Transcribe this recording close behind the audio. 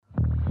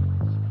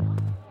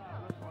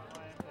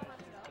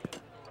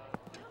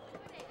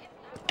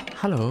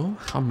Hello,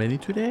 how many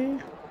today?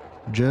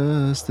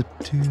 Just the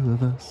two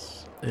of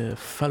us.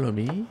 Follow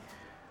me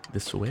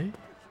this way.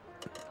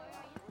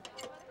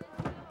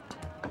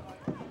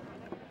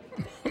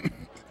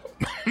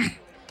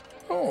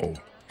 Oh,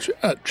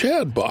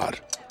 Chadbot.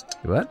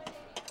 What?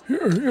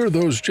 You're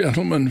those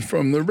gentlemen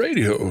from the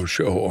radio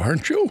show,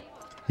 aren't you?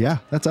 Yeah,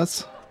 that's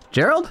us.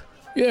 Gerald?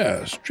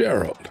 Yes,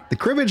 Gerald. The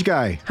cribbage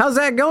guy. How's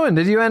that going?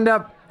 Did you end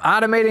up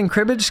automating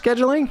cribbage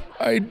scheduling?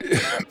 I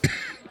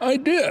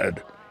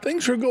did.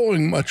 Things are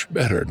going much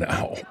better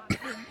now.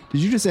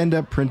 Did you just end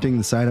up printing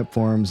the sign-up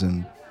forms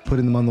and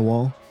putting them on the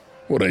wall?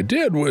 What I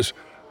did was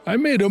I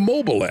made a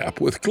mobile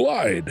app with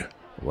Glide.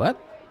 What?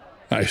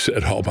 I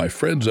set all my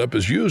friends up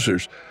as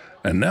users,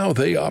 and now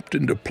they opt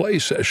into play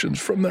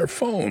sessions from their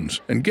phones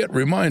and get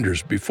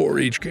reminders before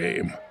each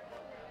game.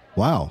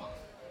 Wow.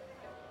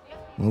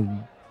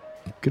 Well,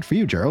 good for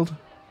you, Gerald.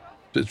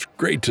 It's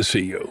great to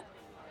see you.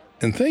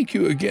 And thank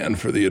you again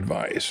for the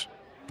advice.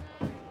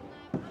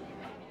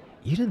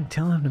 You didn't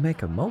tell him to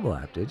make a mobile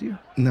app, did you?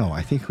 No,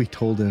 I think we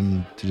told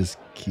him to just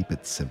keep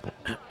it simple.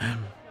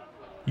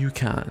 You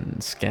can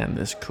scan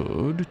this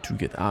code to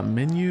get our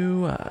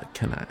menu.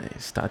 Can I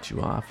start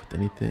you off with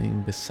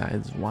anything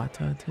besides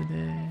water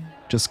today?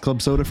 Just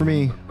club soda for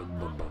me.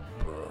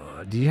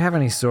 Do you have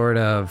any sort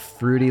of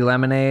fruity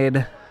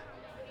lemonade?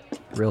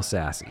 Real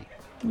sassy.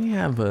 We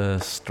have a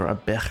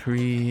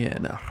strawberry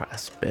and a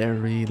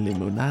raspberry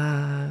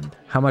lemonade.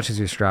 How much is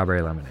your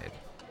strawberry lemonade?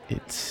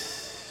 It's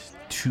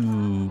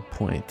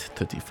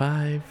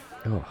 2.35.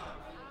 Oh.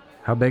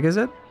 How big is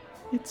it?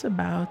 It's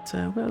about,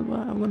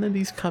 one of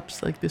these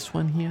cups like this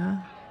one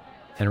here.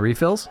 And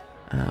refills?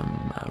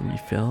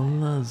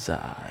 Refills,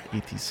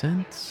 80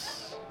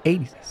 cents.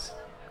 80.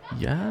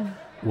 Yeah?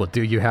 Well,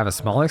 do you have a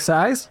smaller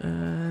size?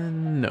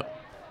 No.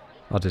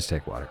 I'll just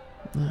take water.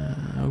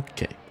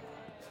 Okay.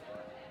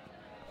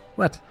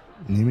 What?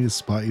 Need me to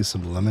spot you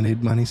some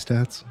lemonade money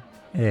stats?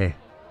 Hey,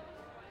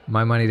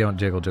 my money don't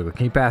jiggle.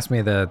 Can you pass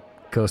me the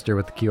coaster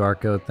with the QR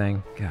code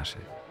thing? Gosh,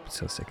 I'm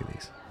so sick of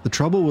these. The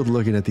trouble with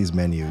looking at these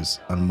menus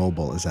on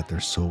mobile is that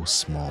they're so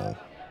small.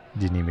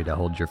 Do you need me to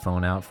hold your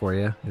phone out for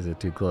you? Is it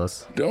too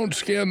close? Don't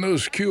scan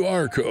those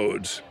QR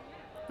codes.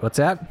 What's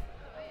that?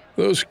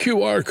 Those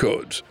QR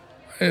codes.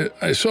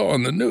 I saw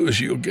on the news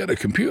you'll get a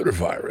computer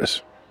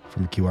virus.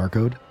 From a QR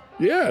code?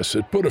 Yes,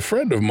 it put a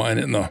friend of mine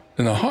in the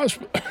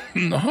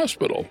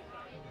hospital.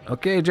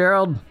 Okay,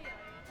 Gerald.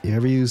 You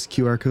ever used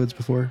QR codes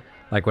before?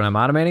 Like when I'm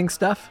automating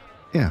stuff?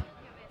 Yeah.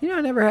 I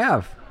never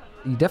have.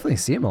 You definitely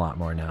see them a lot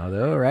more now,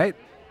 though, right?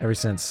 Ever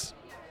since,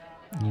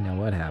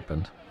 what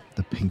happened.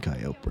 The pink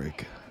eye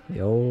outbreak. The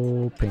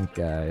old pink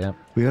eye, yep.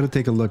 We ought to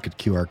take a look at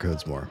QR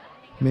codes more.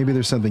 Maybe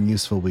there's something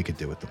useful we could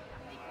do with them.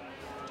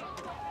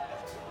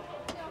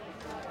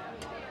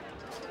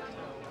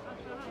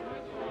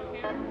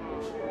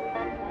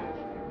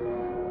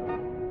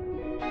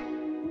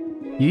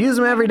 You use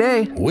them every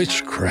day.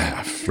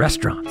 Witchcraft.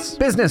 Restaurants,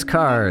 business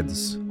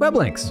cards, web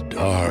links.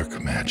 Dark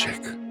magic.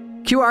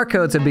 QR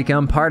codes have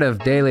become part of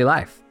daily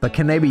life, but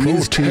can they be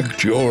used to...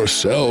 Protect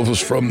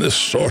yourselves from this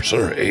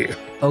sorcery.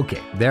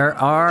 Okay, there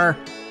are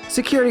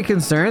security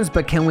concerns,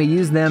 but can we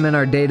use them in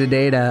our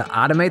day-to-day to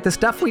automate the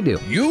stuff we do?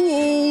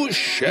 You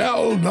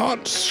shall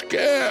not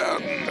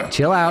scan.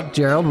 Chill out,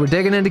 Gerald. We're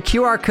digging into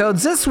QR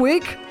codes this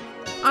week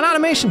on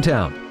Automation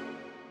Town.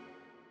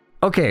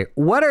 Okay,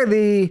 what are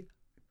the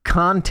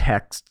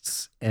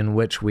contexts in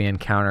which we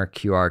encounter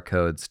QR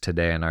codes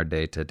today in our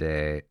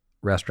day-to-day?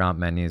 Restaurant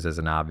menus is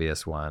an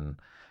obvious one.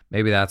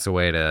 Maybe that's a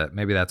way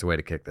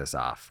to kick this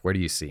off. Where do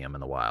you see them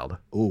in the wild?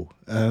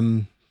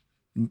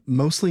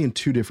 Mostly in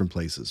two different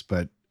places,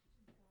 but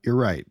you're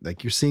right.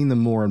 Like, you're seeing them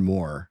more and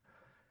more.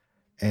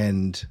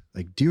 And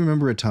like, do you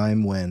remember a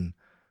time when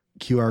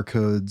QR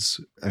codes,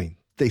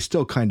 they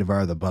still kind of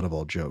are the butt of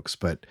all jokes,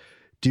 but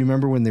do you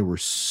remember when they were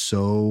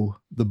so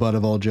the butt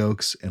of all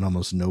jokes and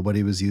almost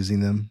nobody was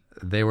using them?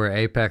 They were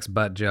apex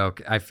butt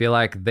joke. I feel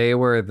like they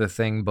were the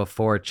thing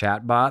before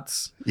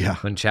chatbots. Yeah.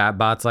 When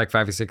chatbots like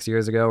 5 or 6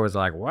 years ago was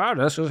like, wow,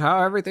 this is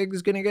how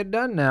everything's going to get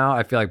done now.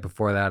 I feel like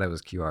before that it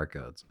was QR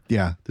codes.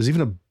 Yeah. There's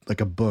even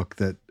a book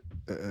that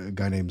a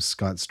guy named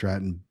Scott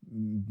Stratton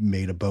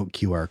made about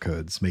QR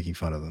codes, making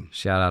fun of them.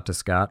 Shout out to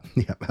Scott.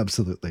 Yeah,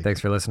 absolutely.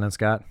 Thanks for listening,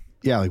 Scott.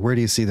 Yeah. Like, where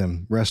do you see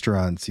them?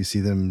 Restaurants. You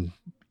see them,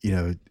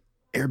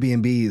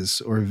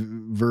 Airbnbs or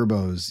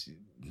Verbos.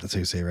 That's how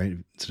you say it, right?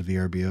 Instead of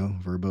VRBO,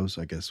 Verbos,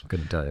 I guess.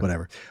 Couldn't tell you.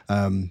 Whatever.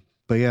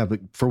 But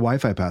for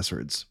Wi-Fi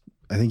passwords,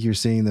 I think you're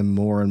seeing them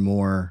more and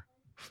more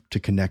to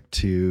connect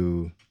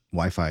to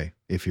Wi-Fi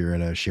if you're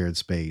in a shared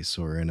space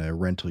or in a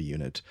rental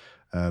unit.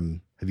 Have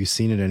you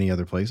seen it any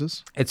other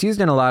places? It's used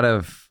in a lot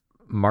of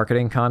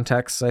marketing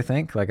contexts, I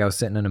think. Like I was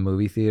sitting in a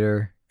movie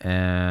theater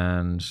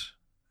and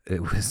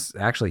it was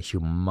actually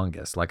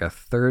humongous, like a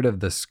third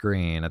of the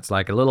screen. It's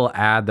like a little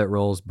ad that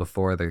rolls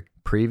before the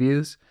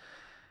previews.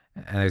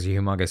 And there's a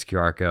humongous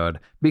QR code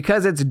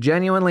because it's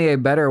genuinely a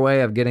better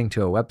way of getting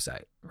to a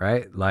website,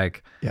 right?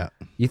 Like, yeah.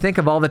 You think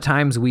of all the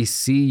times we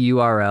see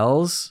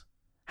URLs.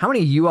 How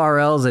many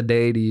URLs a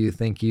day do you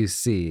think you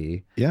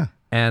see? Yeah.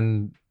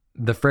 And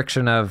the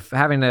friction of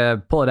having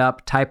to pull it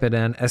up, type it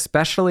in,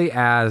 especially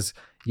as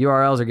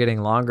URLs are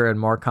getting longer and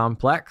more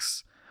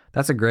complex.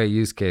 That's a great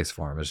use case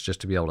for them, is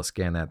just to be able to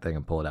scan that thing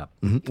and pull it up.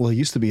 Mm-hmm. Well, it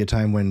used to be a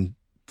time when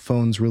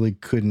phones really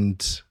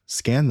couldn't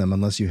scan them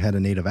unless you had a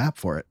native app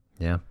for it.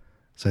 Yeah.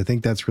 So I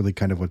think that's really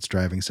kind of what's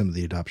driving some of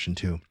the adoption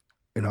too.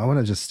 You know, I want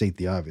to just state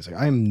the obvious.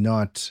 Like, I'm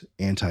not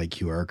anti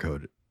QR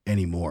code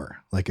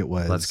anymore like it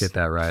was. Let's get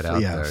that right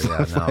out there.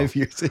 Yeah, 5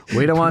 years.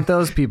 We don't want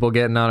those people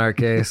getting on our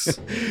case.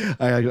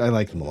 I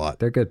like them a lot.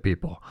 They're good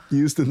people.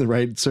 Used in the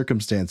right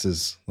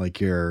circumstances, like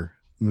your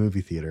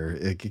movie theater,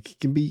 it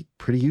can be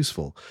pretty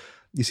useful.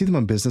 You see them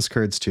on business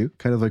cards too,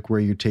 kind of like where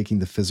you're taking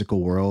the physical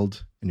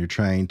world and you're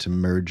trying to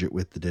merge it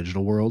with the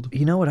digital world.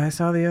 You know what I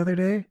saw the other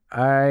day?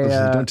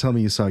 Don't tell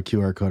me you saw a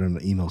QR code on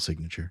an email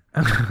signature.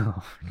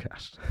 Oh,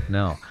 gosh.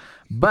 No.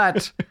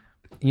 But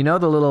you know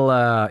the little,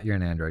 you're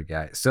an Android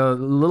guy. So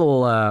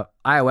little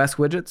iOS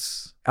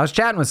widgets. I was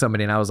chatting with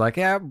somebody and I was like,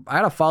 yeah, I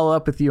had to follow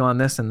up with you on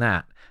this and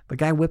that. The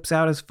guy whips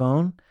out his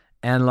phone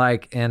and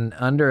like in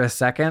under a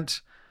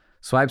second,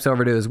 swipes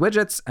over to his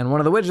widgets, and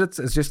one of the widgets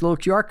is just a little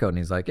QR code. And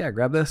he's like, yeah,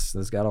 grab this. This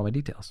has got all my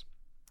details.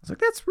 I was like,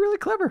 that's really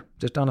clever.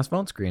 Just on his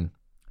phone screen.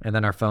 And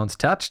then our phones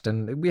touched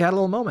and we had a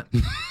little moment.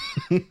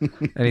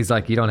 And he's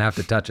like, you don't have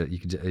to touch it. You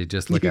can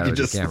just look at it with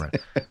your camera.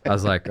 I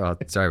was like, oh,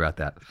 sorry about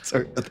that.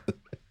 Sorry about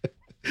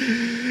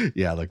that.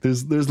 Yeah, like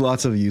there's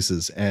lots of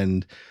uses.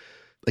 And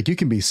like you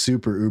can be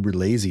super uber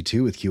lazy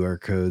too with QR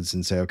codes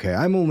and say, okay,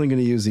 I'm only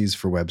going to use these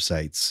for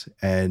websites.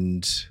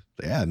 And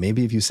yeah,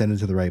 maybe if you send it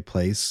to the right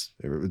place,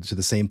 or to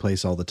the same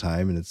place all the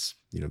time, and it's,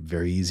 you know,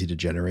 very easy to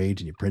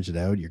generate and you print it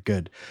out, you're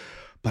good.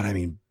 But I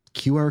mean,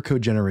 QR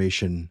code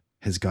generation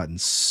has gotten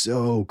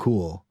so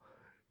cool.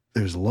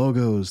 There's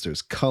logos,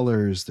 there's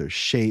colors, there's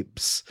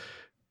shapes.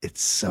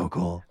 It's so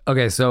cool.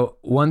 Okay, so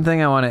one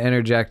thing I want to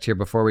interject here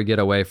before we get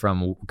away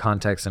from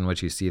context in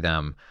which you see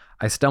them.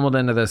 I stumbled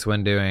into this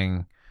when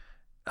doing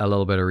a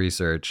little bit of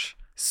research.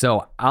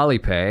 So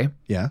Alipay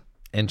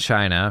in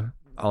China,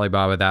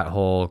 Alibaba, that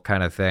whole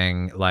kind of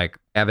thing, like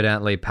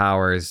evidently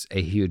powers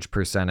a huge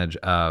percentage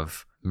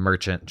of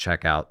merchant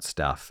checkout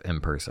stuff in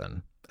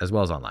person as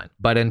well as online.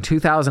 But in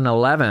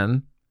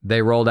 2011,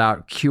 they rolled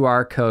out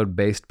QR code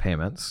based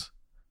payments.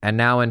 And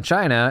now in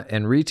China,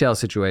 in retail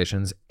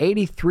situations,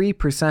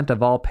 83%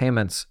 of all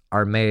payments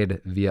are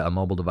made via a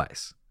mobile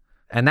device.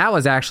 And that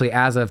was actually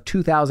as of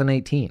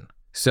 2018.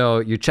 So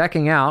you're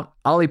checking out,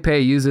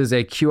 Alipay uses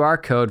a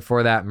QR code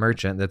for that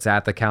merchant that's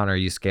at the counter.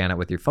 You scan it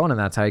with your phone and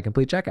that's how you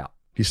complete checkout.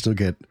 You still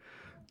get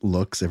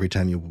looks every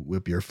time you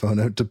whip your phone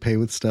out to pay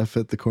with stuff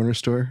at the corner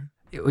store?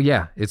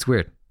 Yeah, it's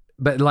weird.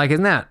 But like,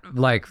 isn't that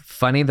like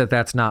funny that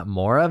that's not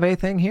more of a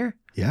thing here?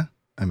 Yeah.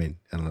 I mean,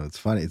 I don't know. It's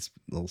funny. It's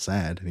a little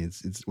sad. I mean,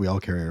 it's we all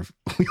carry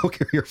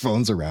our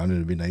phones around, and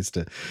it'd be nice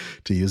to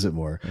use it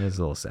more. It is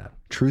a little sad.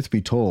 Truth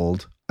be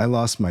told, I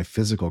lost my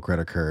physical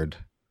credit card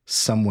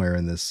somewhere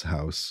in this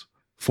house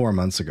 4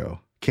 months ago.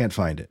 Can't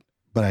find it,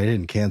 but I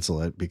didn't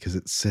cancel it because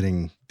it's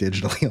sitting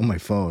digitally on my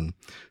phone.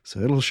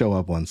 So it'll show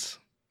up once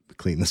we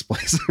clean this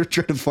place or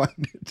try to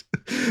find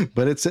it.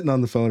 But it's sitting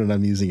on the phone, and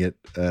I'm using it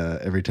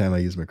every time I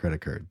use my credit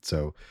card.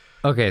 So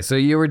okay, so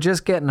you were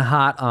just getting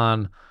hot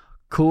on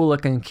cool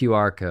looking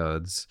QR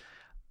codes.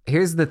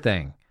 Here's the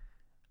thing.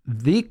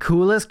 The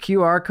coolest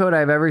QR code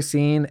I've ever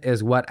seen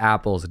is what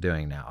Apple's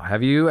doing now.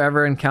 Have you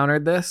ever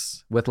encountered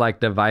this with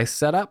like device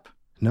setup?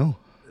 No.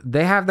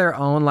 They have their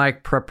own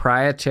like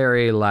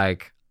proprietary,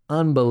 like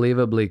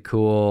unbelievably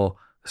cool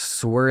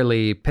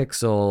swirly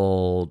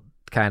pixel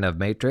kind of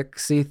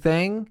matrixy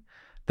thing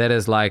that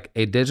is like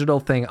a digital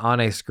thing on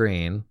a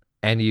screen,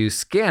 and you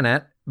scan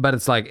it. But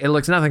it's like, it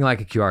looks nothing like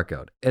a QR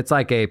code. It's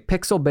like a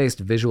pixel-based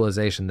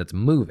visualization that's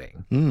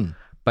moving,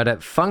 but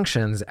it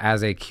functions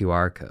as a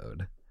QR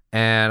code.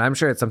 And I'm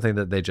sure it's something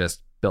that they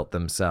just built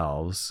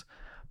themselves.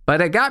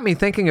 But it got me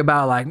thinking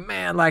about like,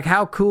 man, like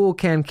how cool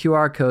can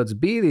QR codes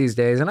be these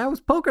days? And I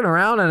was poking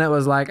around and it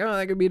was like, oh,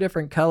 they could be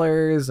different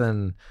colors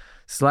and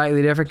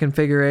slightly different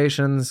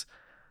configurations.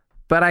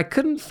 But I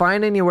couldn't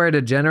find anywhere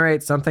to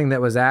generate something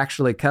that was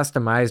actually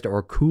customized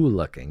or cool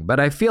looking. But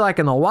I feel like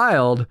in the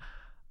wild,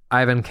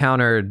 I've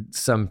encountered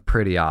some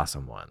pretty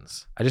awesome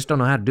ones. I just don't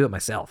know how to do it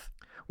myself.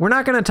 We're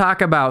not going to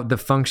talk about the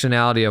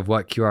functionality of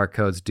what QR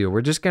codes do.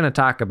 We're just going to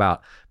talk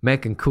about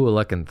making cool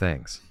looking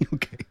things.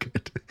 Okay,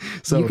 good.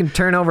 So you can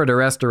turn over to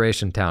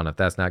Restoration Town if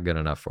that's not good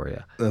enough for you.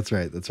 That's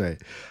right. That's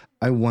right.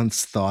 I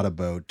once thought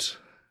about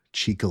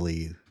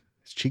cheekily.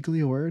 Is cheekily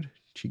a word?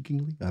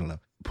 Cheekily? I don't know.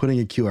 Putting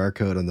a QR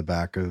code on the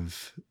back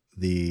of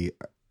the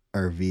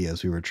RV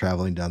as we were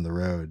traveling down the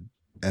road,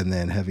 and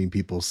then having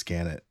people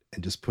scan it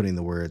and just putting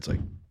the words like,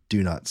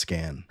 do not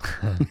scan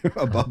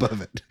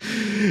above it.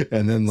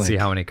 And then like, see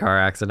how many car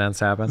accidents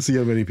happen. See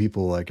how many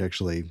people like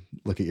actually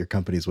look at your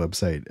company's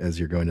website as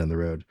you're going down the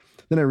road.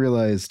 Then I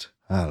realized,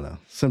 I don't know,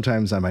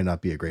 sometimes I might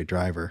not be a great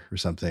driver or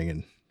something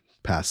and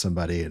pass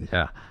somebody and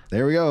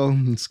there we go.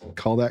 Let's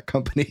call that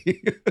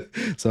company.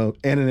 So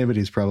anonymity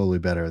is probably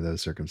better in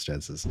those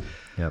circumstances.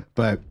 Yep.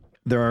 But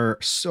there are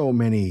so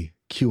many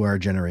QR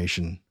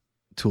generation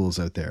tools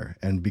out there.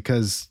 And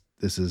because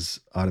this is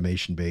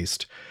automation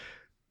based.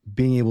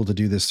 Being able to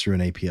do this through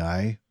an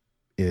API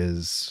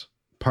is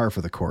par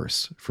for the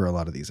course for a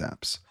lot of these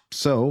apps.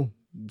 So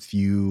if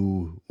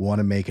you want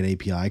to make an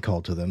API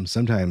call to them,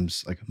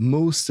 sometimes, like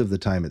most of the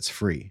time, it's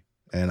free.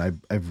 And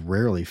I've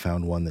rarely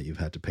found one that you've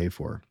had to pay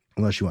for,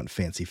 unless you want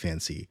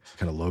fancy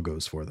kind of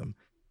logos for them.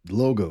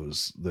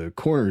 Logos, the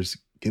corners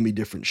can be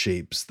different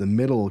shapes. The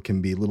middle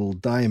can be little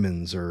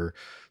diamonds or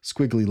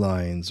squiggly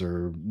lines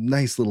or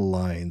nice little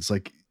lines.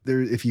 Like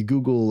there, if you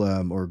Google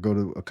or go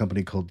to a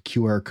company called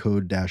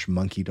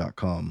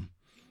qrcode-monkey.com,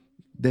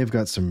 they've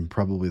got some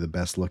probably the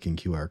best looking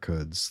QR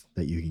codes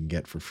that you can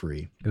get for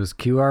free. It was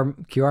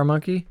QR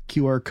Monkey?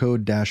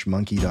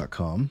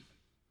 qrcode-monkey.com.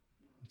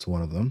 It's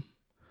one of them.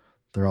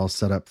 They're all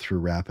set up through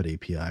Rapid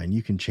API, and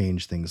you can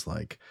change things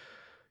like,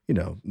 you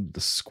know,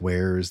 the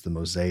squares, the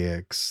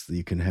mosaics.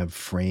 You can have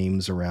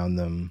frames around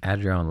them.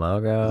 Add your own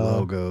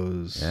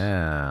logos.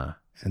 Yeah.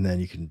 And then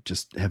you can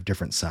just have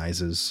different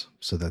sizes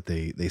so that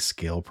they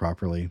scale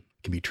properly.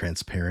 It can be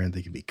transparent.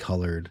 They can be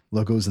colored.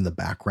 Logos in the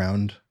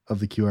background of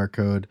the QR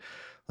code.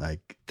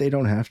 Like, they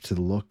don't have to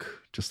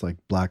look just like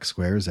black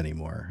squares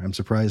anymore. I'm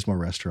surprised more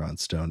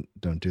restaurants don't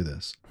do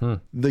this.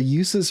 The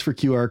uses for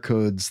QR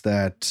codes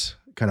that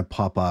kind of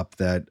pop up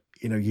that,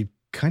 you know, you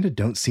kind of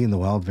don't see in the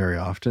wild very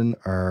often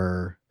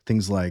are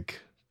things like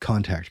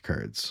contact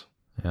cards.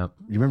 Yep.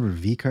 You remember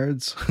V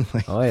cards?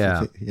 Like, oh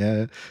yeah.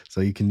 Yeah.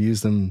 So you can use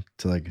them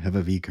to like have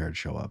a V card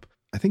show up.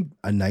 I think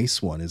a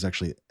nice one is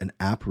actually an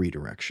app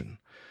redirection.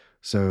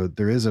 So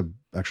there is a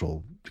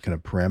actual kind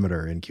of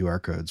parameter in QR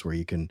codes where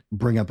you can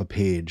bring up a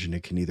page and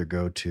it can either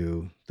go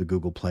to the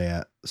Google Play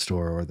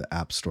Store or the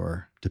App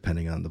Store,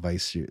 depending on the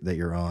device that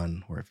you're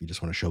on, or if you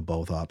just want to show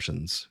both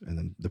options, and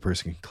then the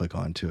person can click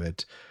onto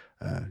it.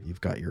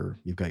 You've got your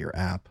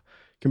app.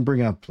 You can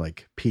bring up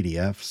like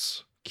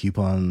PDFs,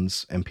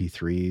 coupons,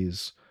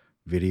 MP3s,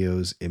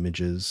 videos,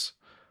 images,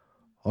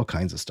 all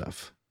kinds of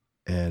stuff.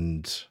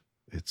 And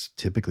it's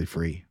typically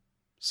free.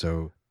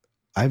 So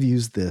I've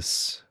used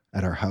this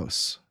at our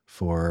house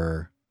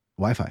for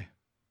Wi-Fi,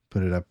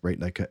 put it up right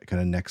like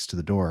kind of next to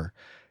the door,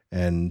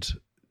 and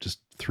just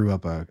threw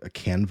up a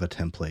Canva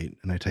template,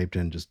 and I typed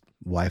in just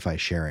Wi-Fi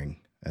sharing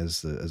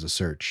as a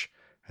search,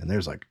 and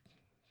there's like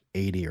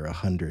 80 or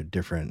 100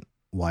 different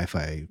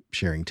Wi-Fi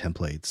sharing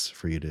templates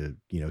for you to,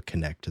 you know,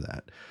 connect to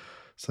that.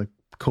 It's like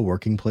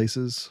co-working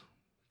places.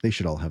 They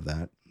should all have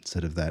that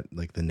instead of that,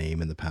 like the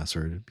name and the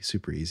password. It'd be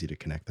super easy to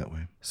connect that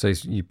way. So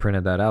you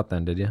printed that out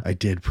then, did you? I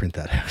did print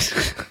that out.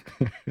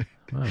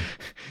 Wow.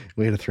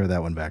 Way to throw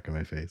that one back in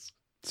my face.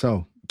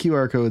 So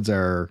QR codes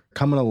are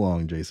coming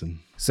along,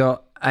 Jason.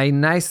 So a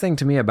nice thing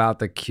to me about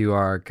the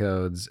QR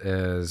codes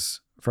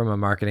is, from a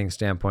marketing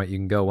standpoint, you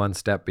can go one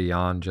step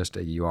beyond just a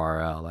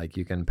URL. Like,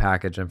 you can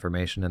package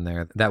information in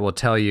there that will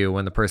tell you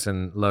when the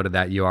person loaded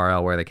that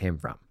URL where they came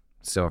from.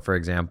 So for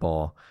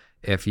example,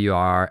 if you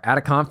are at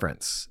a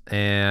conference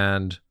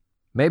and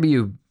maybe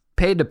you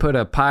paid to put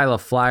a pile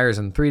of flyers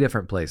in 3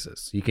 different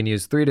places, you can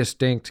use 3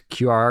 distinct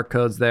QR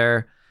codes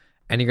there,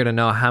 and you're going to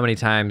know how many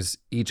times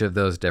each of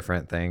those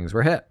different things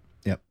were hit.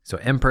 Yep. So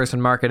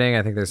in-person marketing,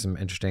 I think there's some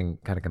interesting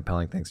kind of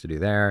compelling things to do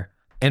there.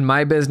 In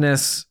my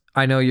business,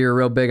 I know you're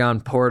real big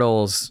on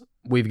portals.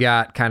 We've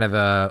got kind of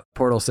a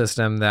portal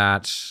system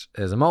that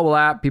is a mobile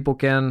app. People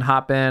can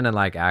hop in and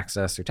like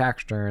access their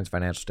tax returns,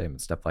 financial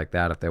statements, stuff like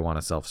that if they want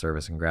to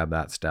self-service and grab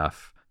that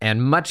stuff.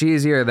 And much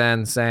easier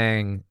than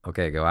saying,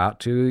 okay, go out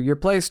to your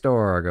Play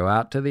Store or go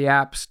out to the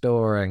App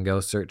Store and go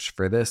search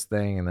for this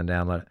thing and then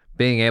download it.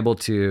 Being able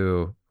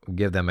to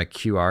give them a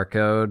QR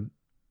code,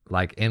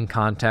 like in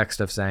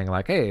context of saying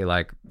like, hey,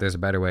 like there's a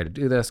better way to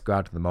do this, go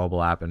out to the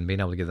mobile app, and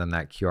being able to give them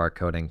that QR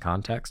code in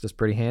context is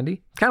pretty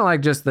handy. Kind of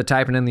like just the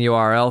typing in the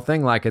URL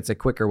thing, like it's a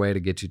quicker way to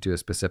get you to a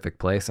specific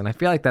place. And I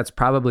feel like that's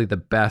probably the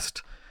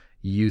best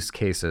use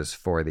cases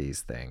for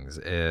these things,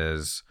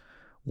 is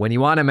when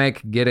you want to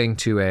make getting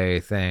to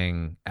a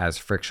thing as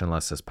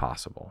frictionless as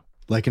possible.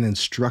 Like an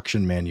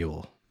instruction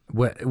manual.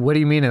 What do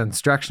you mean an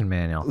instruction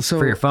manual? So,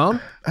 for your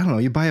phone? I don't know.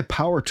 You buy a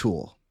power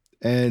tool,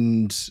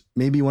 and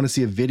maybe you want to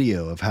see a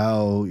video of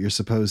how you're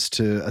supposed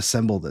to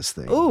assemble this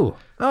thing. Ooh.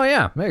 Oh,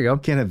 yeah. There you go. You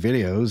can't have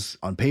videos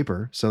on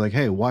paper. So like,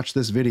 hey, watch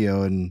this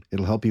video and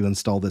it'll help you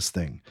install this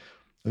thing.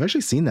 I've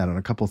actually seen that on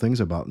a couple of things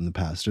I bought in the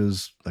past. It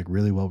was like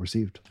really well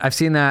received. I've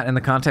seen that in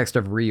the context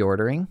of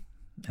reordering.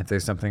 If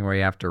there's something where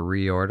you have to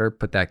reorder,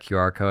 put that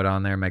QR code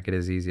on there, make it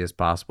as easy as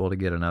possible to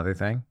get another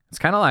thing. It's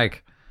kind of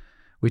like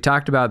we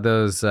talked about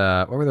those,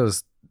 what were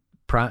those?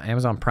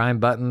 Amazon Prime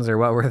buttons, or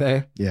what were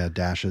they? Yeah,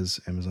 dashes,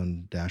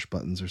 Amazon dash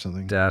buttons or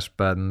something. Dash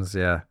buttons,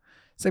 yeah.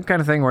 Same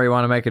kind of thing where you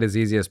want to make it as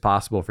easy as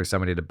possible for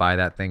somebody to buy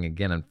that thing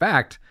again. In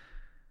fact,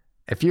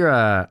 if you're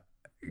a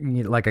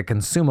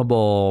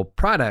consumable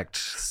product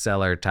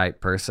seller type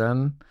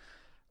person,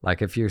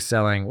 like if you're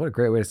selling, what a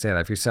great way to say that,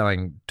 if you're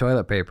selling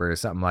toilet paper or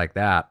something like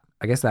that,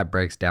 I guess that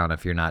breaks down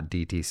if you're not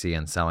DTC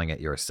and selling it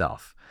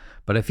yourself.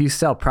 But if you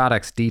sell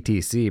products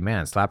DTC,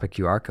 man, slap a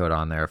QR code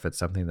on there if it's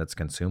something that's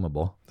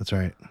consumable. That's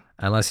right.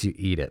 Unless you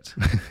eat it.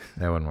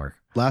 That wouldn't work.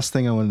 Last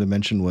thing I wanted to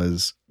mention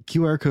was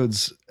QR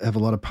codes have a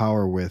lot of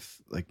power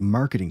with like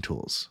marketing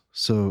tools.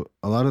 So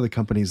a lot of the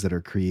companies that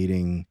are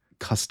creating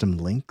custom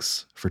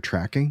links for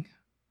tracking,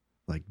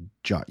 like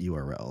Jot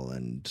URL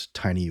and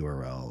Tiny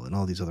URL and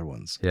all these other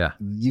ones. Yeah.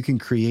 You can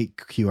create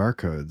QR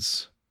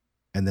codes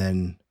and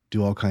then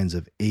do all kinds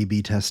of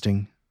A/B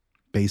testing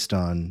based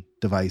on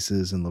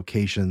devices and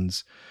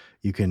locations.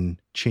 You can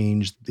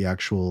change the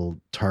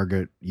actual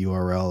target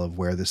URL of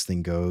where this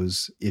thing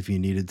goes if you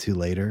needed to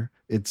later.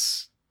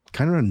 It's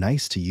kind of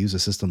nice to use a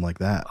system like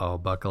that. Oh,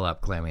 buckle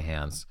up, clammy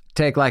hands.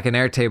 Take like an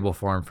Airtable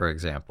form, for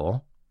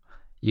example.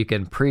 You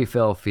can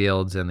pre-fill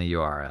fields in the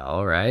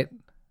URL, right?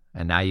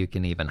 And now you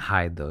can even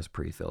hide those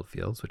pre-filled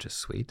fields, which is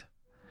sweet.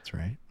 That's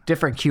right.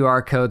 Different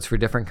QR codes for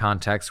different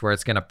contexts where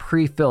it's going to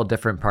pre-fill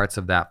different parts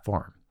of that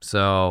form.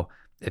 So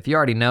if you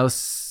already know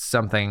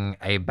something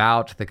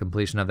about the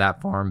completion of that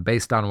form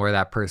based on where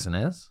that person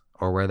is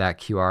or where that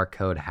QR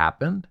code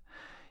happened,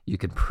 you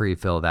can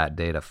pre-fill that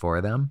data for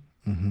them.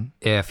 Mm-hmm.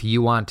 If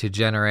you want to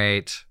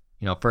generate,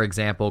 for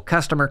example,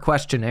 customer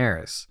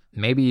questionnaires,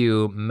 maybe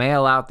you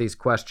mail out these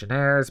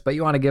questionnaires, but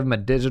you want to give them a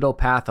digital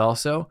path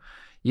also,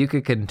 you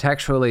could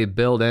contextually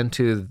build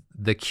into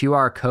the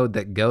QR code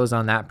that goes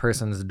on that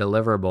person's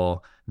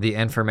deliverable the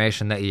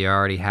information that you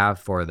already have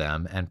for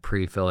them and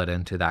pre-fill it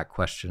into that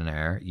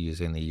questionnaire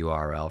using the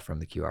URL from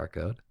the QR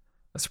code.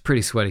 That's a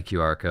pretty sweaty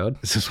QR code.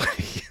 This is what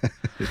it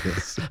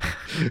is.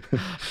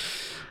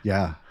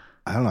 Yeah.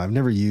 I don't know. I've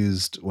never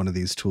used one of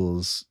these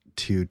tools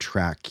to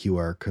track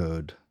QR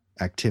code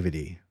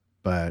activity,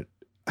 but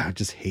I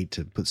just hate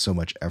to put so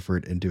much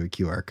effort into a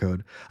QR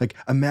code. Like,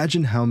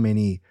 imagine how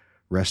many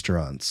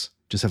restaurants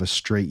just have a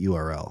straight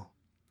URL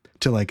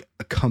to like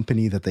a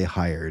company that they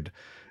hired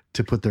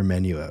to put their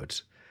menu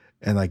out.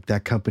 And like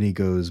that company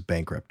goes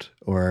bankrupt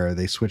or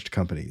they switched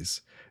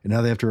companies. And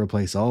now they have to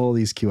replace all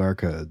these QR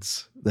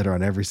codes that are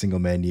on every single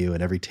menu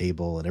and every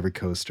table and every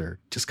coaster.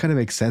 Just kind of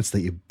makes sense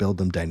that you build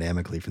them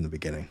dynamically from the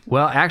beginning.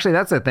 Well, actually,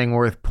 that's a thing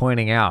worth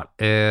pointing out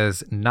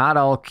is not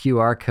all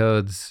QR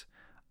codes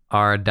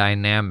are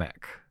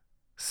dynamic.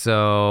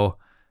 So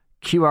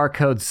QR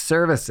code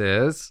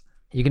services,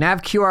 you can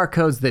have QR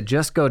codes that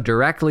just go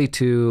directly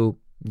to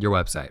your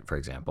website, for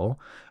example,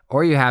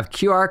 or you have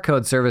QR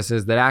code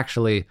services that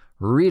actually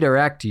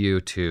redirect you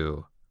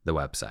to the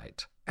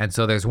website. And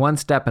so there's one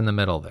step in the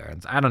middle there.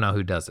 And I don't know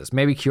who does this.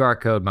 Maybe QR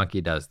Code Monkey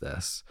does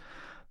this.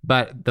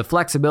 But the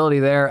flexibility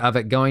there of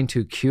it going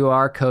to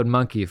QR Code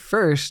Monkey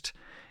first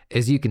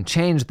is you can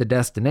change the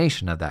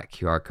destination of that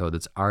QR code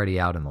that's already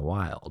out in the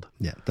wild.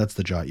 Yeah, that's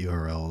the Jot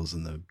URLs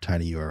and the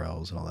Tiny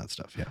URLs and all that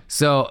stuff, yeah.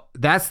 So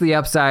that's the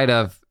upside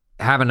of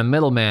having a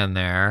middleman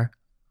there.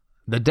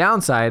 The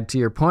downside, to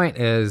your point,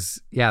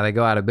 is, yeah, they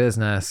go out of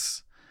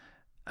business.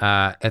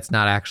 It's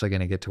not actually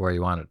going to get to where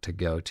you want it to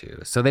go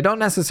to. So they don't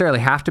necessarily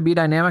have to be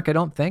dynamic, I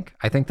don't think.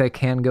 I think they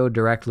can go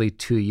directly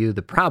to you.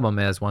 The problem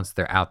is once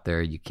they're out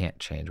there, you can't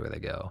change where they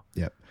go.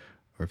 Yep.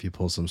 Or if you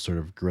pull some sort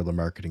of guerrilla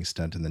marketing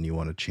stunt and then you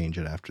want to change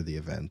it after the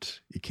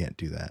event, you can't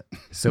do that.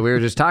 So we were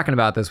just talking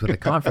about this with the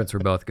conference we're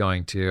both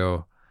going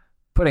to,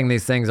 putting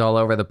these things all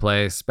over the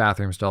place,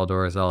 bathroom stall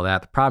doors, all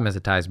that. The problem is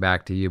it ties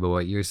back to you, but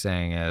what you're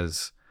saying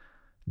is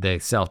they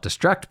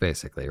self-destruct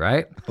basically,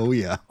 right? Oh,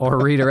 yeah.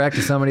 Or redirect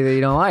to somebody that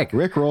you don't like.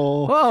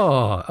 Rickroll.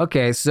 Oh,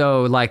 okay.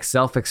 So like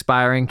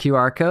self-expiring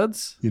QR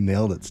codes? You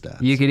nailed it,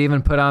 Stats. You could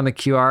even put on the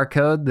QR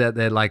code that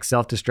like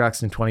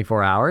self-destructs in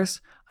 24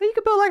 hours. Oh, you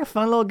could build like a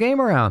fun little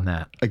game around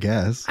that. I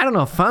guess. I don't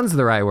know if fun's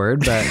the right word,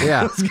 but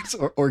yeah.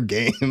 or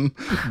game,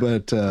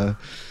 but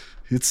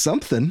it's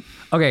something.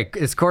 Okay,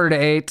 it's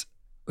 7:45.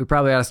 We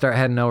probably ought to start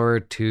heading over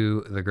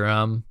to the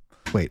Grum.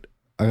 Wait,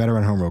 I got to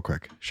run home real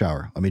quick.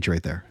 Shower. I'll meet you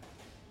right there.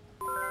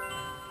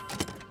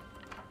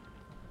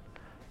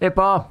 Hey,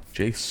 Paul.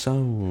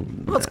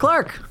 Jason. Well, it's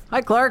Clark.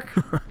 Hi, Clark.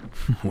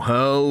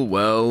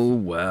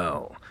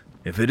 Well.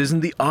 If it isn't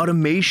the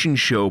automation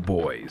show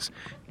boys,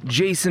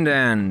 Jason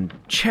and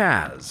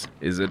Chaz,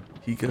 is it?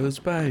 He goes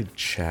by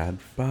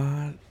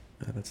Chadbot.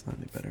 That's not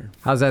any better.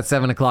 How's that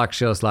 7 o'clock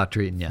show slot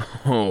treating you?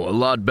 Oh, a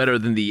lot better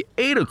than the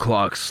 8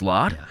 o'clock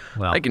slot. Yeah,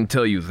 well, I can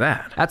tell you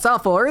that. That's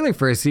awful early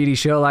for a seedy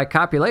show like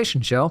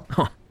Copulation Show.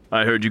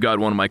 I heard you got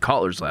one of my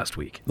callers last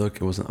week. Look,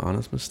 it was an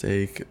honest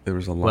mistake. There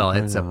was a lot. Well,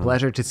 it's a going on.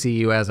 pleasure to see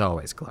you as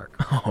always,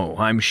 Clark. Oh,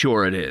 I'm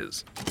sure it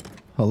is.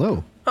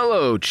 Hello.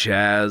 Hello,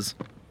 Chaz.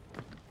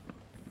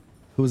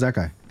 Who was that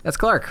guy? That's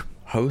Clark.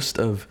 Host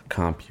of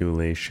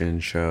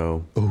Compilation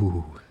Show.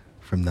 Ooh,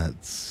 from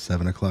that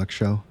 7 o'clock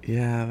show?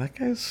 Yeah, that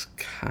guy's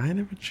kind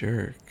of a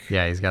jerk.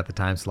 Yeah, he's got the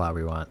time slot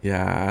we want.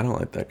 Yeah, I don't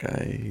like that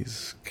guy.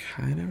 He's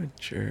kind of a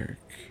jerk.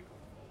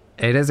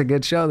 It is a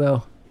good show,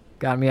 though.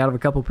 Got me out of a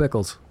couple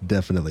pickles.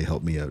 Definitely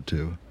helped me out,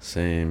 too.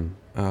 Same.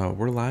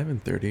 We're live in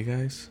 30,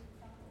 guys.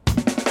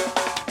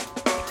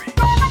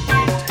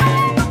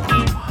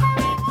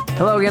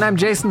 Hello again, I'm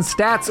Jason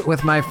Stats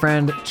with my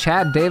friend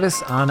Chad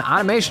Davis on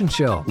Automation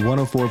Show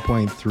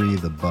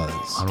 104.3 The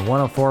Buzz. on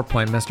 104.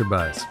 Mr.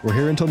 Buzz. We're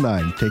here until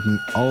 9, taking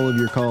all of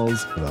your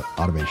calls about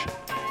automation.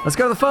 Let's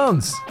go to the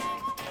phones.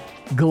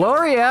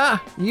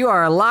 Gloria, you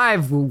are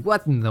live.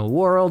 What in the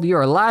world? You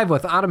are live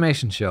with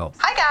Automation Show.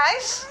 Hi,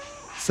 guys.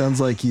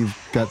 Sounds like you've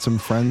got some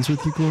friends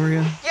with you,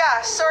 Gloria.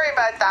 Yeah, sorry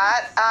about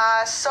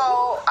that. So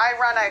I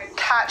run a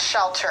cat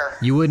shelter.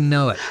 You wouldn't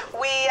know it.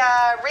 We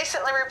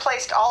recently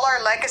replaced all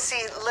our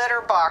legacy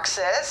litter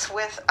boxes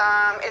with,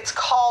 it's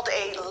called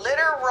a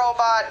litter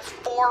robot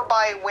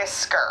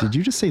 4x-Whisker. Did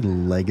you just say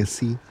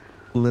legacy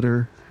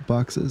litter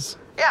boxes?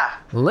 Yeah,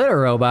 Litter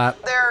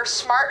robot. they're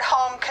smart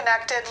home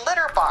connected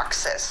litter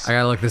boxes. I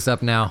gotta look this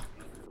up now.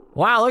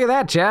 Wow, look at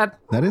that, Chad.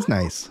 That is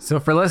nice. So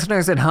for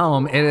listeners at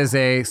home, it is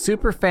a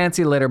super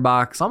fancy litter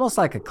box, almost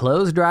like a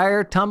clothes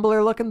dryer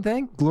tumbler looking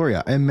thing.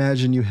 Gloria, I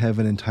imagine you have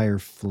an entire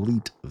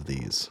fleet of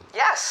these.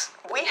 Yes,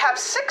 we have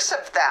 6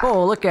 of them.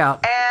 Oh, look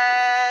out.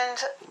 And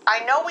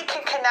I know we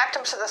can connect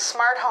them to the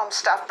smart home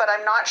stuff, but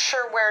I'm not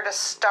sure where to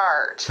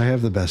start. I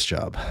have the best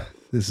job.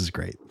 This is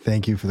great.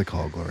 Thank you for the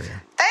call,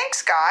 Gloria.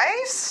 Thanks,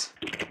 guys.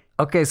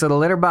 Okay, so the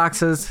litter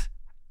boxes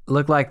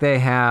look like they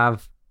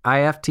have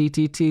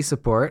IFTTT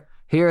support.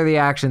 Here are the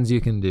actions you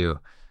can do.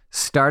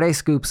 Start a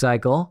scoop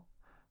cycle,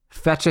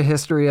 fetch a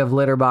history of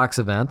litter box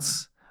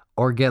events,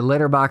 or get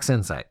litter box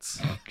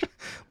insights.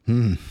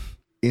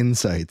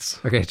 Insights.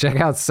 Okay, check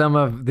out some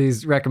of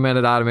these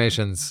recommended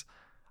automations.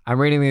 I'm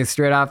reading these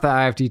straight off the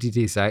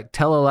IFTTT site.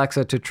 Tell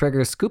Alexa to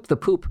trigger Scoop the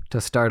Poop to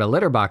start a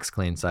litter box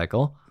clean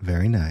cycle.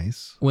 Very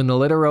nice. When the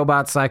litter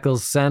robot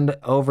cycles, send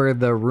over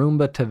the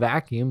Roomba to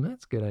vacuum.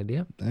 That's a good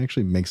idea. That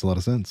actually makes a lot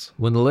of sense.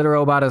 When the litter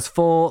robot is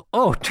full,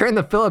 turn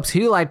the Philips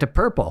Hue light to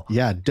purple.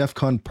 Yeah,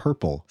 DEFCON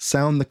purple.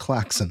 Sound the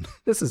klaxon.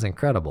 This is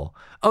incredible.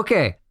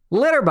 Okay,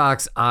 litter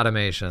box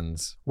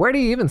automations. Where do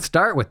you even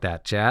start with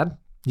that, Chad?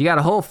 You got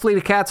a whole fleet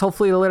of cats, whole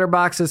fleet of litter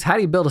boxes. How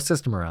do you build a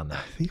system around that?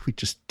 I think we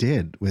just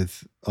did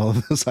with all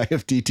of those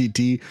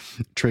IFTTT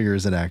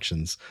triggers and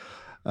actions.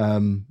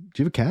 Do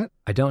you have a cat?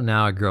 I don't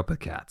now. I grew up with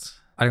cats.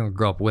 I didn't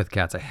grow up with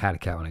cats. I had a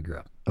cat when I grew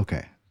up.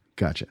 Okay,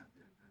 gotcha.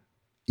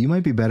 You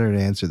might be better to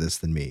answer this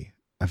than me.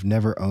 I've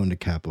never owned a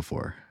cat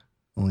before.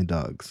 Only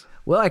dogs.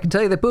 Well, I can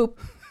tell you that poop.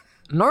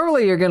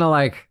 Normally, you're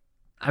gonna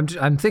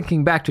I'm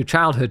thinking back to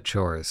childhood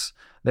chores.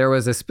 There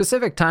was a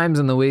specific times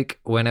in the week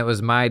when it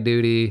was my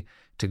duty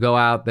to go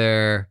out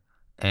there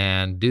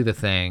and do the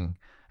thing,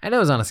 and it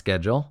was on a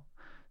schedule.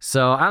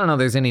 So I don't know if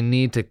there's any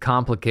need to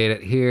complicate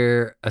it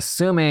here,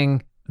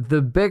 assuming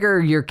the bigger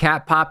your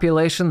cat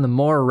population, the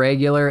more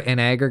regular in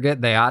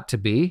aggregate they ought to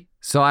be.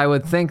 So I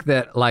would think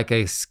that like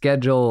a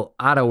schedule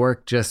ought to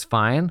work just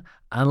fine,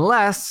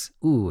 unless,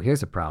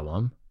 here's a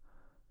problem.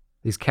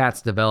 These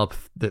cats develop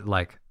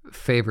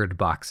favored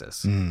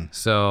boxes.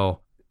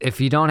 So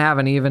if you don't have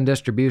an even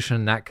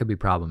distribution, that could be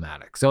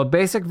problematic. So a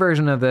basic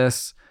version of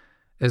this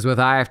is with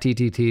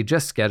IFTTT,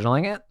 just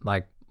scheduling it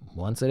like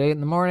once at 8 in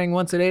the morning,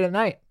 once at 8 at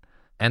night,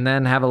 and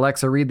then have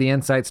Alexa read the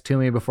insights to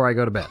me before I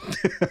go to bed.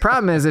 The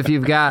problem is if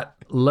you've got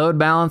load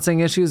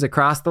balancing issues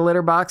across the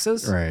litter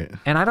boxes, Right.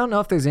 And I don't know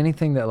if there's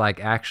anything that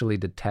actually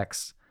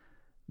detects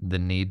the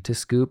need to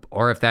scoop,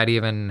 or if that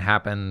even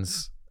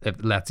happens, if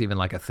that's even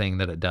a thing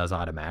that it does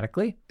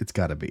automatically. It's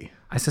got to be.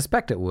 I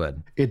suspect it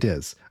would. It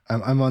is.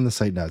 I'm on the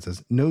site now. It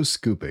says no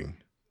scooping,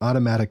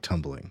 automatic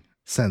tumbling,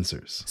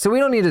 sensors. So we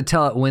don't need to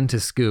tell it when to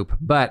scoop,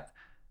 but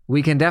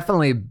we can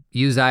definitely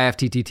use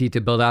IFTTT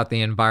to build out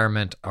the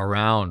environment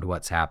around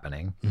what's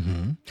happening.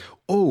 Mm-hmm.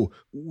 Oh,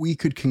 we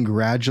could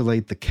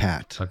congratulate the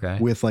cat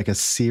with a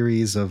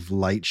series of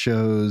light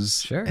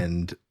shows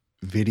and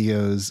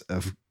videos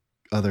of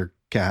other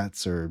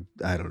cats, or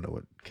I don't know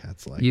what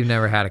cats like. You've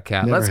never had a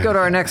cat. Let's go to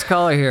our next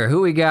caller here.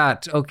 Who we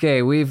got?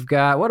 Okay, we've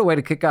got, what a way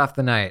to kick off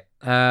the night.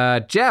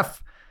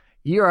 Jeff,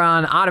 you're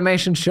on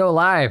Automation Show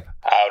Live.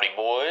 Howdy,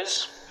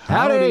 boys.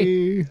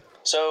 Howdy.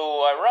 So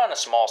I run a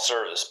small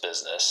service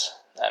business,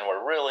 and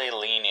we're really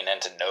leaning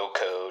into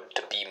no-code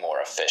to be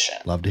more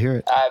efficient. Love to hear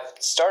it. I've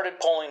started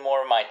pulling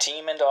more of my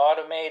team into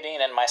automating,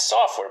 and my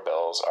software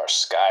bills are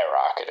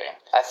skyrocketing.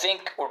 I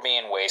think we're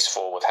being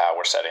wasteful with how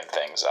we're setting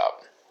things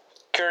up.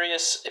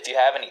 Curious if you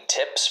have any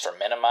tips for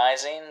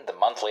minimizing the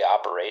monthly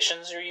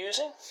operations you're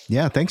using?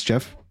 Yeah, thanks,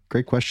 Jeff.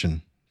 Great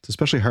question. It's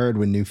especially hard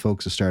when new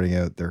folks are starting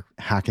out. They're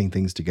hacking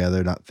things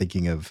together, not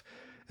thinking of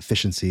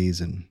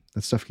efficiencies, and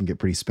that stuff can get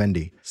pretty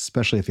spendy,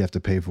 especially if you have to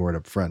pay for it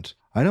up front.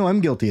 I know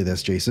I'm guilty of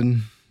this,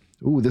 Jason.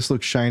 Ooh, this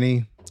looks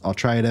shiny. I'll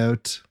try it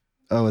out.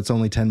 Oh, it's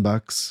only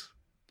 $10.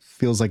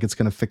 Feels like it's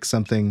going to fix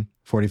something.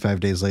 45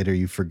 days later,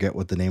 you forget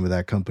what the name of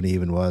that company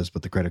even was,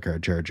 but the credit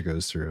card charge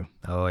goes through.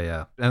 Oh,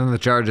 yeah. And then the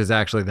charge is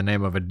actually the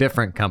name of a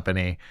different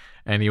company,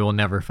 and you will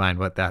never find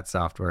what that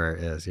software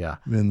is. Yeah.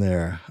 Been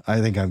there. I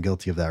think I'm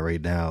guilty of that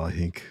right now. I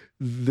think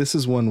this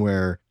is one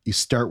where you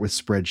start with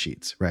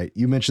spreadsheets, right?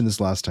 You mentioned this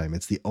last time.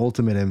 It's the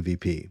ultimate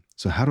MVP.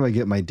 So how do I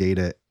get my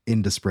data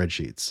into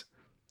spreadsheets?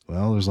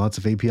 Well, there's lots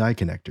of API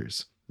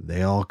connectors.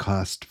 They all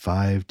cost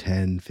 $5,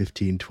 $10,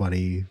 $15,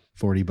 $20,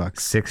 $40,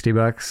 $60,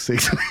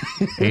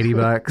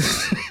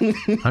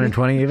 $80,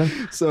 120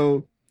 even.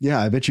 So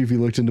yeah, I bet you if you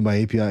looked into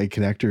my API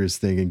connectors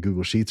thing in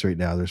Google Sheets right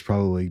now, there's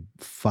probably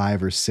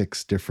 5 or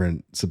 6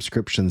 different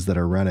subscriptions that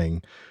are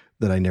running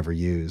that I never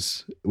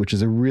use, which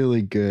is a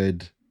really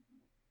good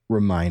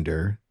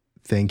reminder.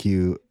 Thank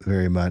you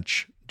very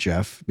much,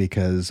 Jeff,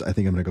 because I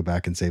think I'm going to go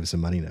back and save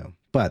some money now.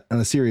 But on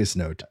a serious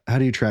note, how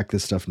do you track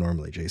this stuff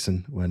normally,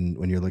 Jason, when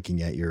you're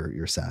looking at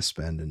your SaaS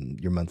spend and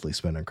your monthly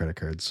spend on credit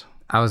cards?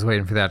 I was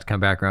waiting for that to come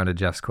back around to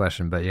Jeff's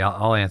question, but yeah,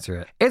 I'll answer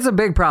it. It's a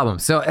big problem.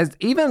 So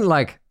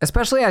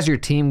especially as your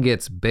team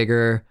gets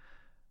bigger,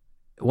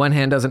 one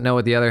hand doesn't know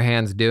what the other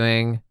hand's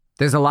doing.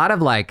 There's a lot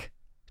of like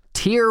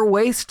tier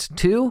waste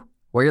too,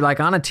 where you're like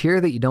on a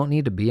tier that you don't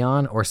need to be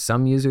on, or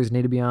some users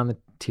need to be on the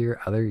tier,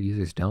 other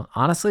users don't.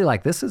 Honestly,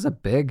 like this is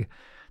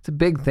it's a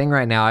big thing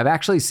right now. I've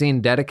actually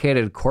seen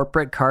dedicated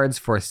corporate cards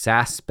for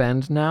SaaS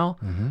spend now,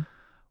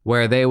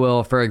 where they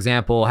will, for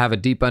example, have a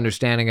deep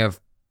understanding of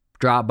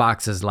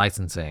Dropbox's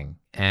licensing,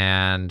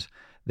 and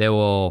they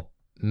will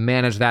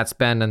manage that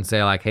spend and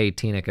say like, hey,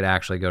 Tina could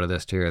actually go to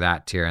this tier or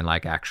that tier and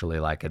like actually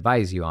like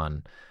advise you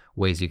on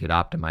ways you could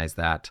optimize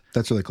that.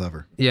 That's really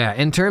clever. Yeah.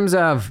 In terms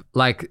of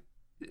like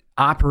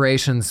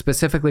operations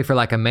specifically for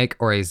like a Make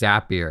or a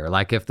Zapier,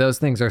 like if those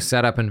things are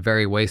set up in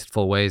very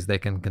wasteful ways, they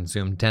can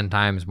consume 10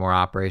 times more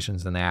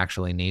operations than they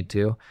actually need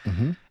to.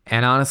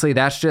 And honestly,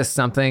 that's just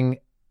something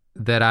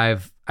that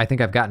I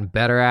think I've gotten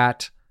better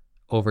at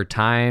over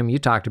time. You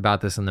talked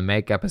about this in the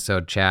Make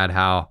episode, Chad,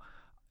 how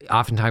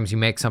oftentimes you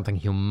make something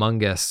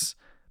humongous,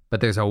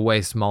 but there's a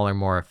way smaller,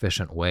 more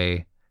efficient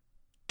way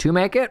to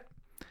make it.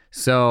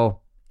 So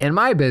in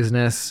my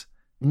business,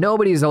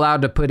 nobody's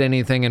allowed to put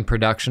anything in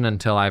production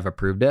until I've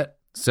approved it.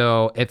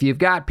 So if you've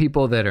got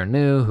people that are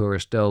new who are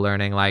still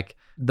learning, like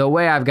the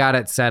way I've got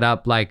it set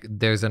up, like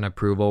there's an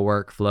approval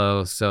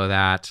workflow so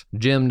that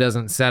Jim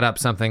doesn't set up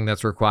something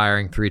that's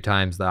requiring 3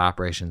 times the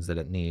operations that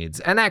it needs.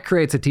 And that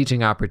creates a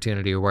teaching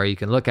opportunity where you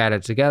can look at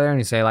it together and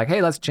you say like,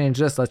 hey, let's change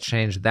this, let's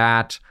change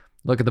that.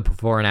 Look at the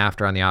before and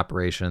after on the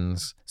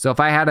operations. So if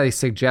I had a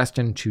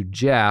suggestion to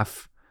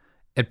Jeff,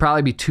 it'd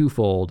probably be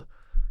twofold.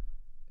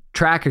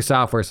 Track your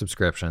software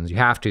subscriptions. You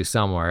have to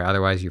somewhere,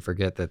 otherwise you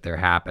forget that they're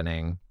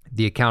happening.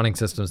 The accounting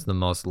system's the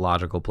most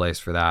logical place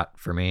for that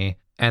for me.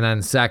 And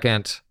then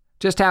second,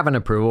 just have an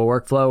approval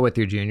workflow with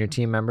your junior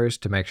team members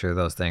to make sure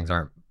those things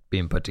aren't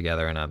being put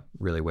together in a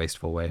really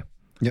wasteful way.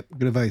 Yep,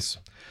 good advice.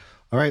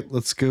 All right,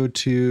 let's go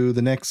to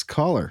the next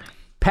caller.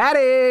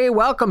 Patty,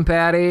 welcome,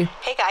 Patty.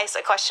 Hey guys,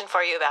 a question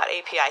for you about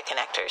API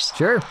connectors.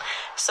 Sure.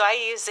 So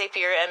I use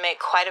Zapier and Make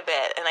quite a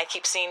bit, and I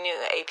keep seeing new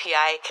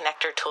API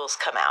connector tools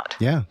come out.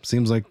 Yeah,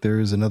 seems like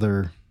there's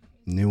another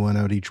new one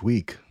out each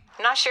week.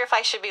 I'm not sure if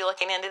I should be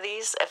looking into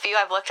these. A few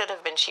I've looked at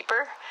have been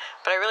cheaper,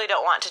 but I really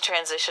don't want to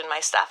transition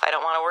my stuff. I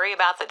don't want to worry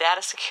about the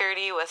data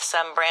security with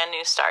some brand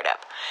new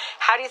startup.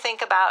 How do you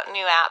think about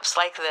new apps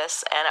like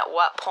this, and at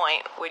what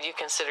point would you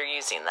consider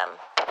using them?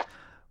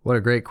 What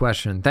a great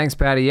question. Thanks,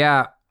 Patty.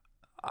 Yeah,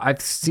 I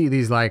see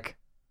these like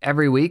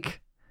every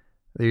week.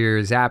 Your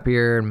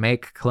Zapier,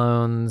 Make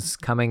clones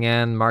coming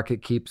in,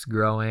 market keeps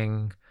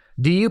growing.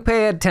 Do you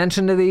pay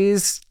attention to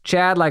these,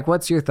 Chad? Like,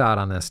 what's your thought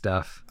on this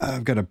stuff?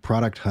 I've got a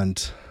product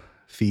hunt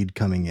feed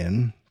coming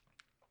in,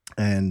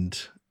 and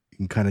you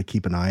can kind of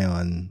keep an eye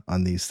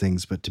on these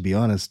things. But to be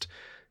honest,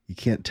 you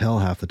can't tell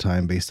half the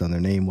time based on their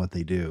name what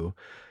they do.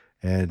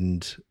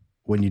 And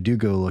when you do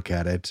go look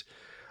at it,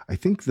 I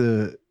think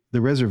the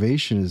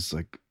reservation is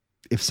like,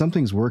 if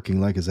something's working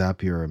like a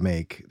Zapier or a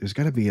Make, there's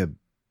got to be a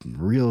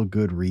real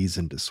good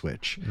reason to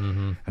switch.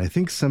 And I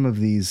think some of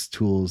these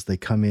tools, they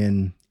come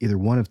in either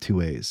one of two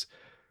ways: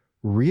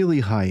 really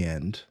high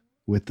end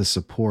with the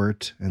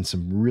support and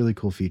some really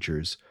cool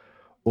features,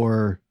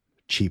 or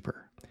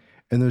cheaper.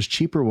 And those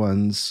cheaper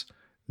ones,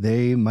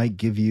 they might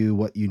give you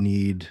what you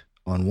need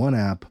on one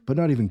app, but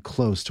not even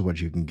close to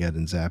what you can get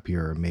in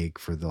Zapier or Make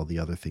for all the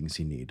other things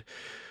you need.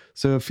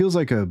 So it feels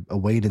like a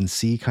wait and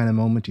see kind of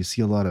moment. You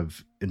see a lot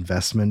of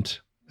investment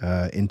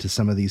into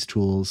some of these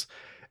tools,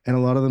 and a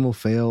lot of them will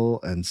fail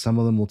and some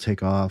of them will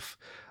take off.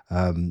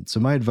 So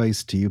my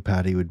advice to you,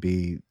 Patty, would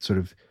be sort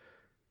of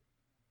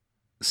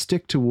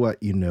stick to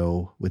what you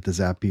know with the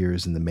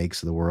Zapiers and the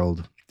Makes of the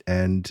world.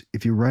 And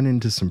if you run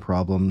into some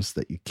problems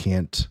that you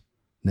can't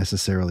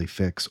necessarily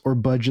fix, or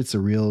budget's a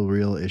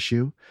real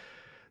issue,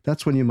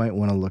 that's when you might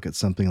want to look at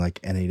something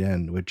like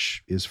N8N,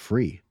 which is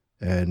free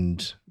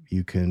and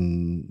you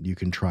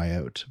can try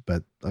out.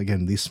 But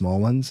again, these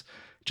small ones,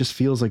 it just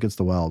feels like it's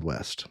the Wild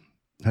West.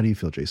 How do you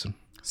feel, Jason?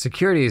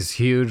 Security is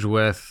huge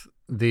with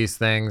these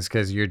things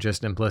because you're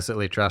just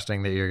implicitly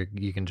trusting that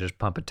you can just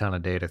pump a ton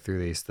of data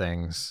through these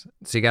things.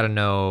 So you got to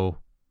know,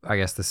 I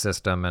guess, the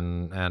system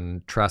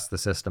and trust the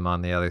system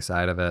on the other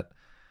side of it.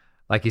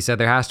 Like you said,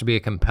 there has to be a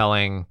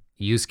compelling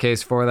use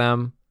case for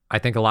them. I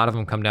think a lot of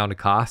them come down to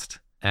cost,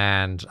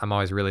 and I'm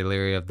always really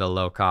leery of the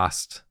low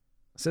cost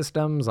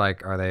systems.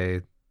 Like, are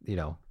they,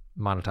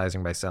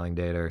 monetizing by selling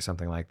data or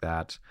something like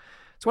that?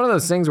 It's one of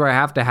those things where I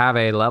have to have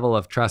a level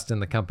of trust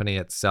in the company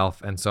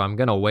itself. And so I'm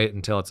going to wait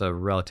until it's a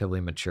relatively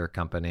mature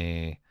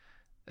company.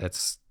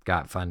 It's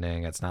got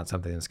funding. It's not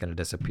something that's going to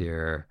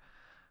disappear.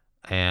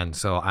 And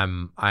so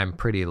I'm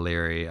pretty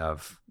leery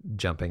of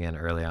jumping in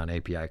early on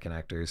API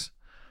connectors.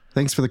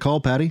 Thanks for the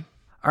call, Patty.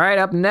 All right,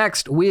 up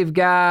next, we've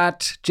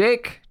got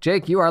Jake.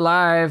 Jake, you are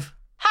live.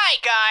 Hi,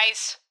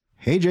 guys.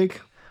 Hey, Jake.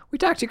 We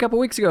talked to you a couple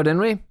weeks ago,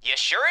 didn't we? You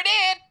sure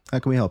did. How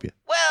can we help you?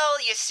 Well,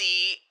 you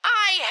see,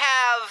 I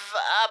have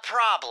a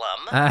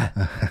problem.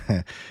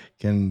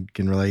 Can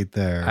relate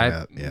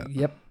there. Yeah.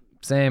 Yep,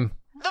 same.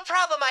 The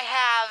problem I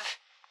have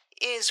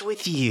is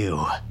with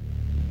you.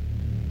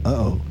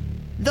 Uh-oh.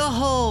 The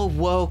whole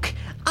woke,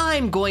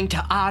 I'm going to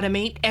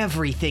automate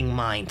everything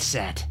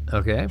mindset.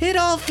 Okay. It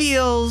all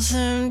feels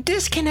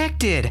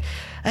disconnected.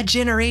 A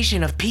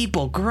generation of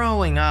people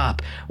growing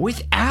up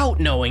without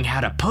knowing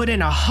how to put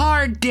in a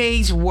hard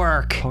day's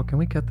work. Paul, can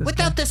we cut this?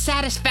 Without the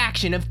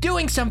satisfaction of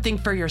doing something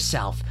for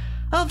yourself,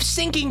 of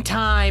sinking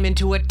time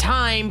into a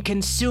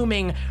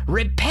time-consuming,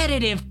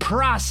 repetitive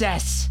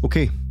process.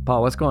 Okay.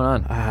 Paul, what's going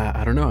on?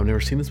 I don't know. I've never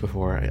seen this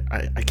before.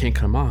 I can't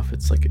cut them off.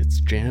 It's like it's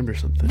jammed or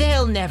something.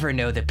 They'll never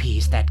know the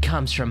peace that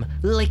comes from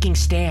licking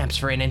stamps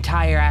for an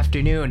entire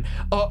afternoon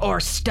or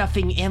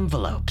stuffing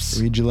envelopes.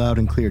 Read you loud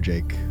and clear,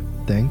 Jake.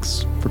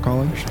 Thanks for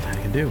calling. There's nothing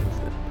I can do.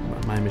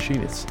 My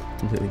machine is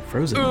completely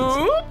frozen.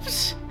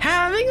 Oops!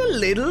 Having a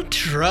little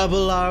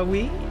trouble, are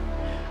we?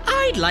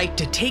 I'd like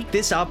to take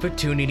this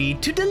opportunity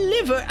to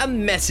deliver a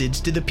message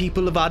to the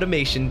people of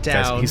Automation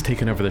Town. Guys, he's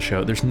taking over the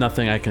show. There's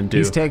nothing I can do.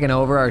 He's taking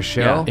over our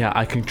show? Yeah,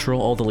 I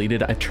Control-Alt-Delete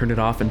it. I turned it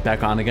off and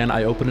back on again.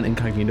 I opened an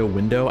incognito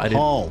window. I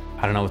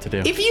don't know what to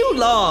do. If you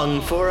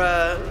long for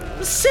a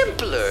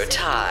simpler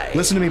time...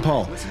 Listen to me,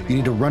 Paul. You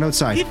need to run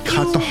outside.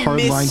 Cut the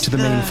hard line to the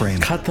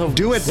mainframe. Cut the...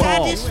 Do it,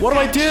 Paul. What do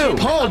I do?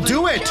 Paul,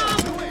 do it!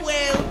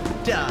 Well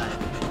done.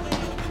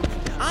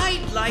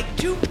 I'd like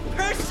to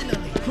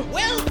personally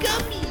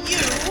welcome you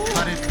to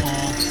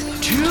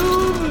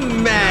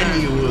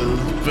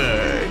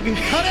Manuelsburg.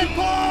 Cut it,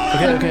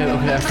 Paul! Okay, I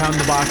found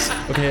the box.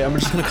 Okay, I'm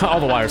just gonna cut all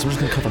the wires. I'm just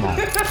gonna cut them all.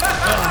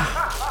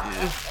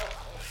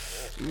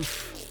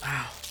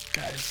 Ow,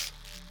 guys.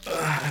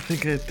 I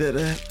think I did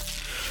it.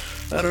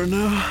 I don't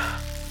know.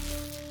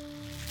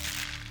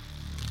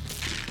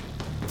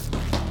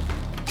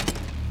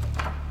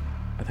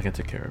 I think I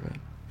took care of it.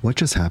 What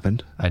just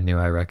happened? I knew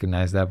I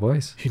recognized that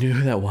voice. You knew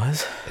who that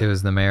was? It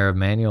was the mayor of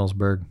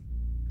Manuelsburg.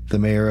 The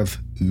mayor of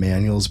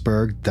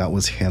Manuelsburg, that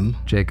was him?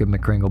 Jacob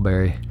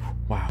McCringleberry.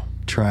 Wow.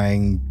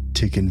 Trying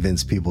to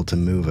convince people to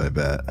move, I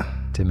bet.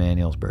 To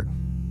Manuelsburg.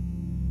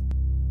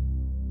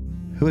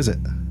 Who is it?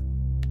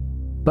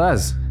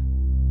 Buzz.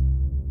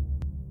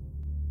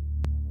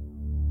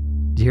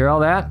 Did you hear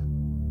all that?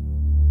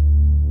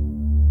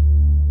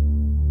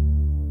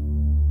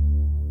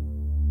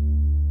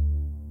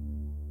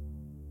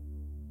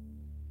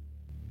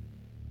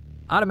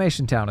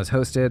 Automation Town is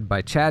hosted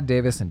by Chad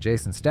Davis and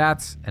Jason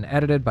Statz and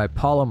edited by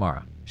Paul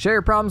O'Mara. Share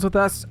your problems with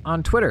us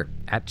on Twitter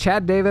at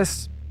Chad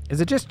Davis.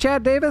 Is it just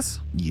Chad Davis?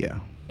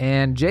 Yeah.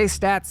 And J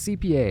Stats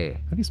CPA.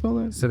 How do you spell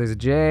that? So there's a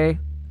J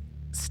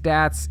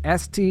Stats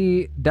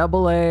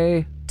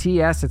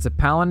STAATS. It's a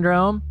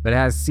palindrome, but it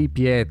has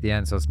CPA at the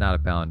end, so it's not a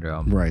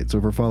palindrome. Right. So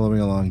if we're following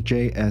along,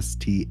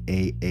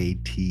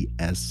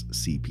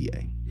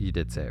 JSTAATSCPA. You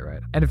did say it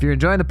right. And if you're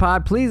enjoying the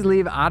pod, please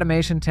leave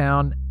Automation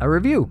Town a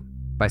review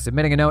by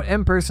submitting a note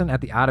in person at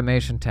the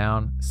Automation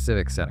Town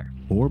Civic Center.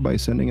 Or by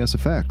sending us a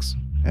fax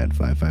at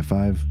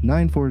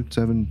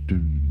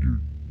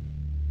 555-947...